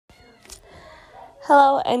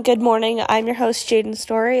Hello and good morning. I'm your host, Jaden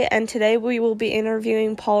Story, and today we will be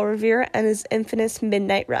interviewing Paul Revere and his infamous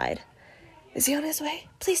midnight ride. Is he on his way?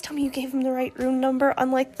 Please tell me you gave him the right room number,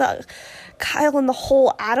 unlike the Kyle and the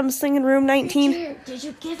whole Adams thing in room 19. Did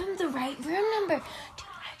you give him the right room number? Dude,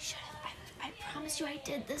 I should have. I promise you I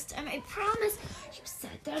did this time. I promise. You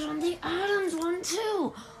said that on the Adams one,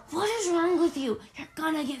 too. What is wrong with you? You're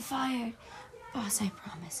gonna get fired. Boss, I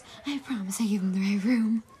promise I gave him the right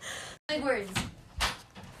room. Big words.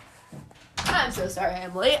 I'm so sorry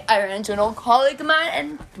I'm late. I ran into an old colleague of mine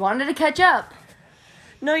and wanted to catch up.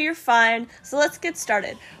 No, you're fine. So let's get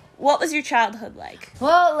started. What was your childhood like?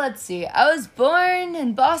 Well, let's see. I was born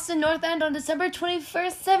in Boston, North End on December 21st,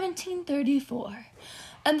 1734.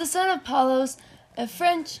 I'm the son of Paulos, a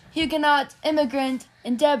French Huguenot immigrant,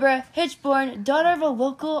 and Deborah Hitchborn, daughter of a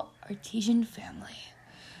local artisan family.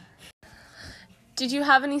 Did you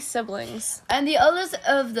have any siblings? I'm the eldest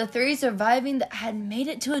of the three surviving that had made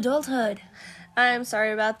it to adulthood. I'm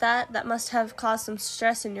sorry about that. That must have caused some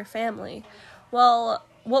stress in your family. Well,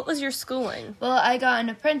 what was your schooling? Well, I got an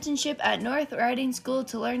apprenticeship at North Riding School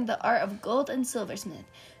to learn the art of gold and silversmith.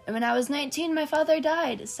 And when I was 19, my father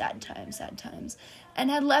died. Sad times.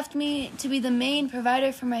 And had left me to be the main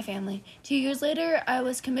provider for my family. 2 years later, I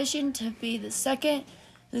was commissioned to be the second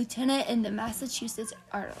lieutenant in the Massachusetts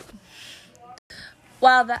Army.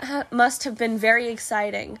 Wow, that must have been very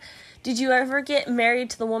exciting. Did you ever get married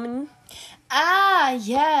to the woman? Ah,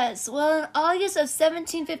 yes. Well, in August of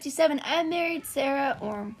 1757, I married Sarah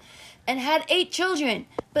Orme and had 8 children.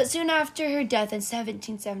 But soon after her death in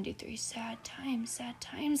 1773, sad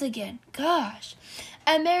times again. Gosh.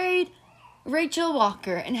 I married Rachel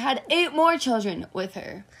Walker and had 8 more children with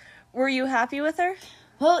her. Were you happy with her?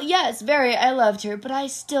 Well, yes, very. I loved her, but I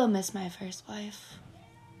still miss my first wife.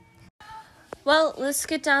 Well, let's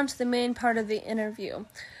get down to the main part of the interview.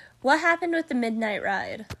 What happened with the midnight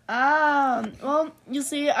ride? Well, you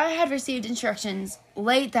see, I had received instructions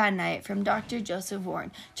late that night from Dr. Joseph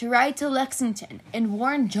Warren to ride to Lexington and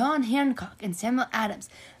warn John Hancock and Samuel Adams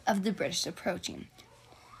of the British approaching.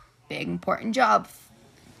 Big, important job.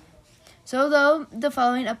 So, though the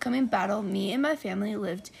following upcoming battle, me and my family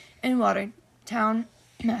lived in Watertown,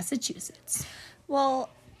 Massachusetts.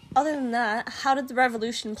 Well, other than that, how did the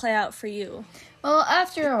revolution play out for you? Well,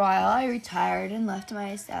 after a while, I retired and left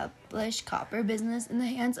my established copper business in the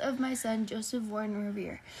hands of my son, Joseph Warren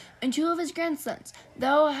Revere, and 2 of his grandsons,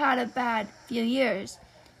 though I had a bad few years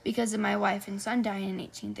because of my wife and son dying in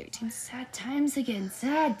 1813. Sad times again,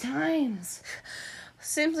 sad times.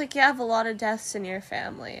 Seems like you have a lot of deaths in your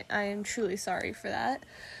family. I am truly sorry for that.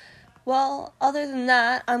 Well, other than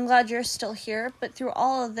that, I'm glad you're still here, but through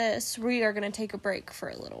all of this, we are going to take a break for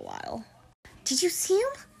a little while. Did you see him?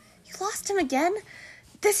 You lost him again?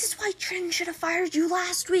 This is why Trin should have fired you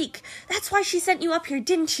last week. That's why she sent you up here,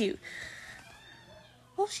 didn't you?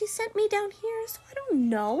 Well, she sent me down here, so I don't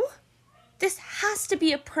know. This has to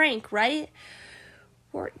be a prank, right?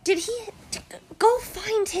 Or did he... Go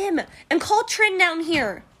find him and call Trin down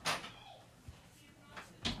here.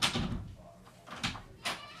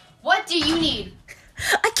 What do you need?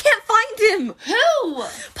 I can't find him. Who?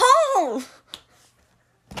 Paul!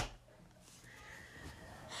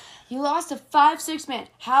 You lost a 5-6 man.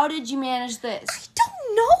 How did you manage this? I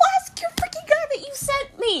don't know. Ask your freaking guy that you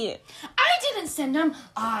sent me. I didn't send him.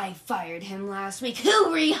 I fired him last week.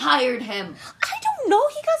 Who rehired him? I don't know.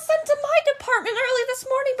 He got sent to my department early this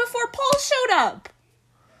morning before Paul showed up.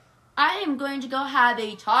 I am going to go have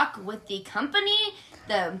a talk with the company,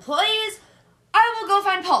 the employees. I will go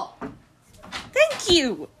find Paul. Thank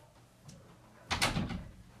you.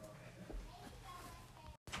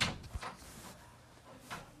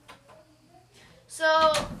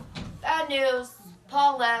 So, bad news.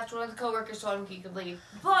 Paul left. One of the coworkers told him he could leave.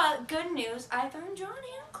 But good news, I found John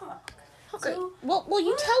Hancock. Okay. So, Well, will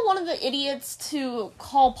you tell one of the idiots to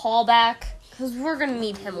call Paul back? Because we're going to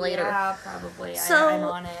need him later. Yeah, probably. So, I'm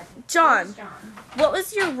on it. John, Where's John? what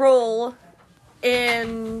was your role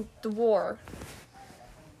in the war?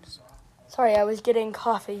 Sorry, I was getting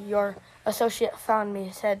coffee. Your associate found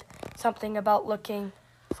me, said something about looking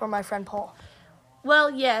for my friend Paul.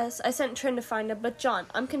 Well, yes, I sent Trin to find him, but John,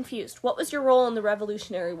 I'm confused. What was your role in the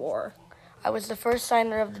Revolutionary War? I was the first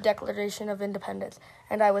signer of the Declaration of Independence,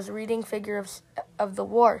 and I was reading figures of the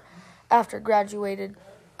war after graduated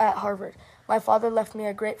at Harvard. My father left me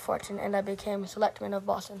a great fortune, and I became selectman of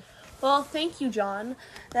Boston. Well, thank you, John.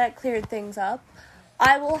 That cleared things up.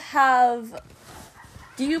 I will have...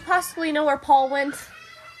 Do you possibly know where Paul went?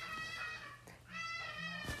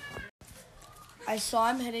 I saw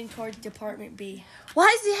him heading toward Department B.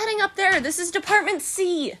 Why is he heading up there? This is Department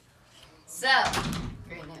C. So,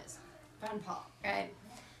 great news. friend Paul, right?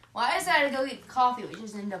 Well, I decided to go get coffee, which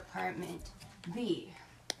is in Department B.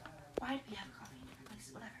 Why did we have coffee in different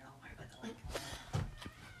places? Whatever, don't worry about that later.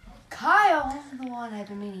 Kyle, the one I've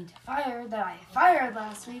been meaning to fire, that I fired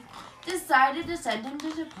last week, decided to send him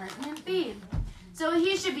to Department B. So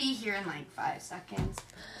he should be here in like 5 seconds.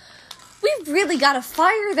 We've really got to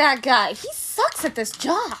fire that guy. He sucks at this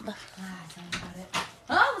job. Tell me about it.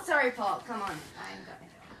 Oh, sorry, Paul. Come on. I'm going.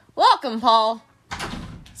 Welcome, Paul.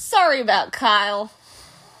 Sorry about Kyle.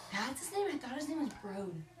 That's his name. I thought his name was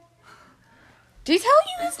Brode. Did he tell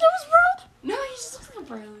you his name was Brode? No, he just looks like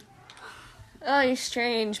a Brode. Oh, you're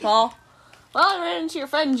strange, Paul. Well, I ran into your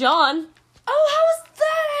friend John. Oh, how was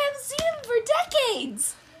that? I haven't seen him for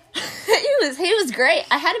decades. he was great.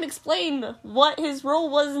 I had him explain what his role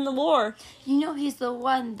was in the war. You know he's the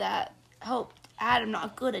one that helped Adam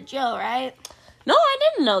not go to jail, right? No, I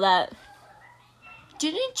didn't know that.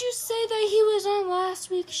 Didn't you say that he was on last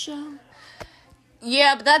week's show?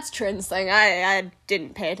 Yeah, but that's Trin's thing. I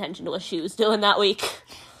didn't pay attention to what she was doing that week.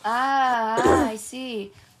 I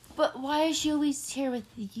see. But why is she always here with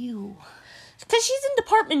you? Because she's in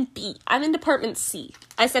Department B. I'm in Department C.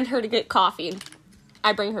 I send her to get coffee, and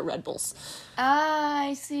I bring her Red Bulls.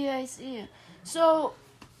 I see. So,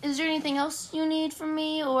 is there anything else you need from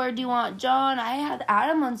me, or do you want John? I had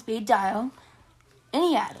Adam on speed dial.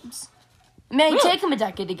 Any Adams. It may take him a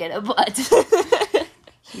decade to get it, but...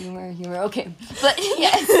 humor, okay. But,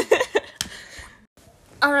 yes.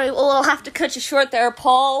 Alright, well, I'll have to cut you short there,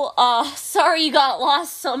 Paul. Sorry you got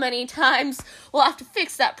lost so many times. We'll have to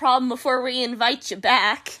fix that problem before we invite you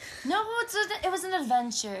back. No, it was an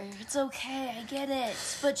adventure. It's okay, I get it.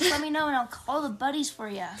 But just let me know and I'll call the buddies for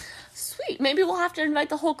you. Sweet, maybe we'll have to invite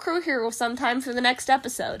the whole crew here sometime for the next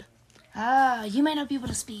episode. You might not be able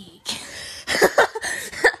to speak.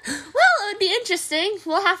 Well, it would be interesting.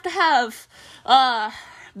 We'll have to have,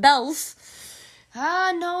 bells.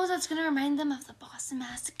 No, that's gonna remind them of the Boston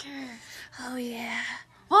Massacre. Oh, yeah.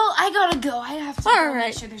 Well, I gotta go. I have to go All right.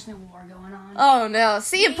 make sure there's no war going on. Oh, no.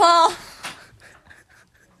 See you, Paul.